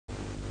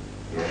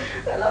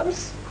And I'm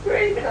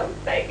screaming, I'm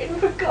begging,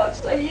 for God's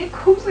sake, you're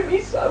causing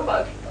me so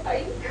much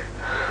pain.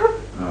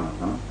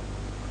 Uh-huh.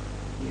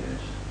 Yes,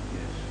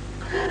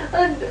 yes.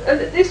 And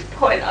at this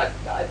point, I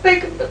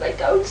beg them, but they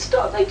don't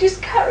stop. They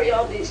just carry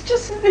on. It's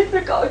just as if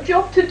they've got a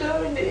job to do,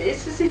 and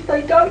it's as if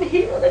they don't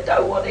hear or they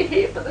don't want to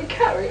hear, but they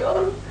carry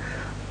on.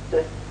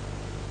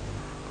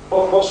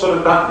 What sort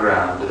of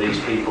background do these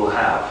people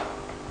have?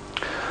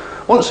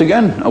 Once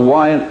again, a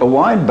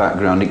wide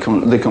background.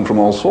 They come from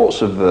all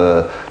sorts of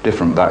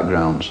different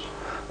backgrounds.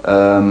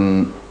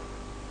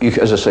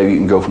 As I say, you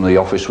can go from the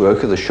office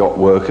worker, the shop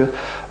worker,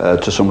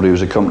 to somebody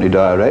who's a company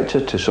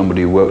director, to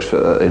somebody who works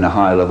in a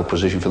high-level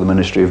position for the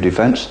Ministry of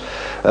Defence,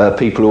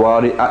 people who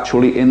are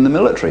actually in the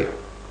military.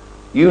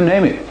 You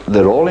name it,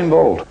 they're all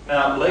involved.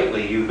 Now,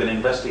 lately you've been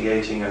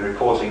investigating and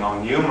reporting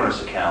on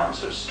numerous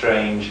accounts of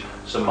strange,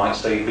 some might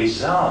say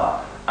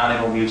bizarre,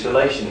 animal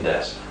mutilation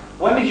deaths.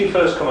 When did you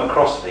first come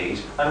across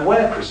these, and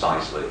where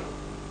precisely?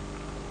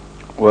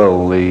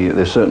 Well,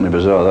 they're certainly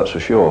bizarre, that's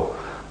for sure.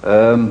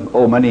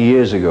 Many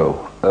years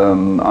ago,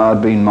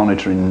 I'd been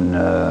monitoring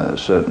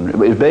it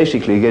was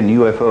basically, again,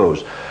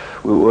 UFOs,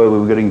 where we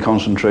were getting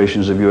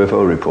concentrations of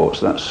UFO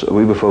reports.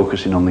 We were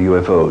focusing on the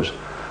UFOs.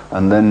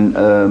 And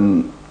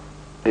then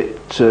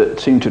it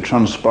seemed to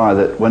transpire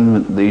that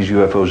when these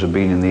UFOs had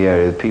been in the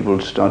area, people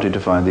started to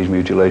find these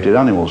mutilated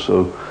animals.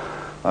 So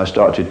I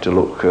started to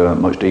look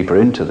much deeper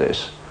into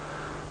this.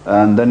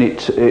 And then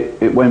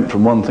it went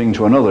from one thing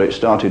to another. It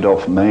started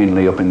off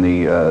mainly up in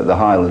the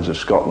Highlands of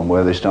Scotland,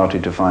 where they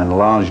started to find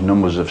large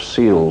numbers of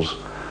seals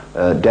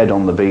dead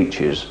on the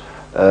beaches,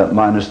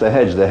 minus their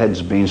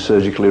heads being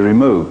surgically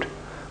removed.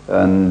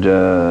 And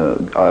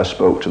I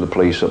spoke to the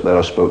police up there,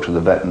 I spoke to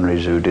the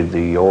veterinaries who did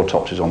the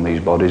autopsies on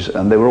these bodies,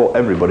 and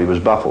everybody was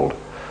baffled.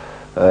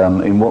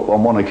 On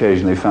one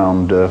occasion they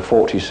found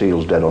 40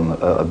 seals dead on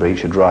a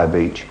beach, a dry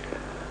beach.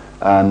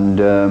 And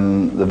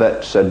the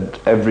vet said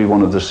every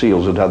one of the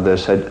seals had had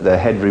their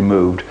head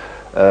removed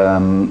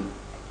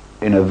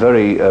in a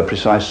very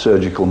precise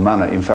surgical manner. In fact,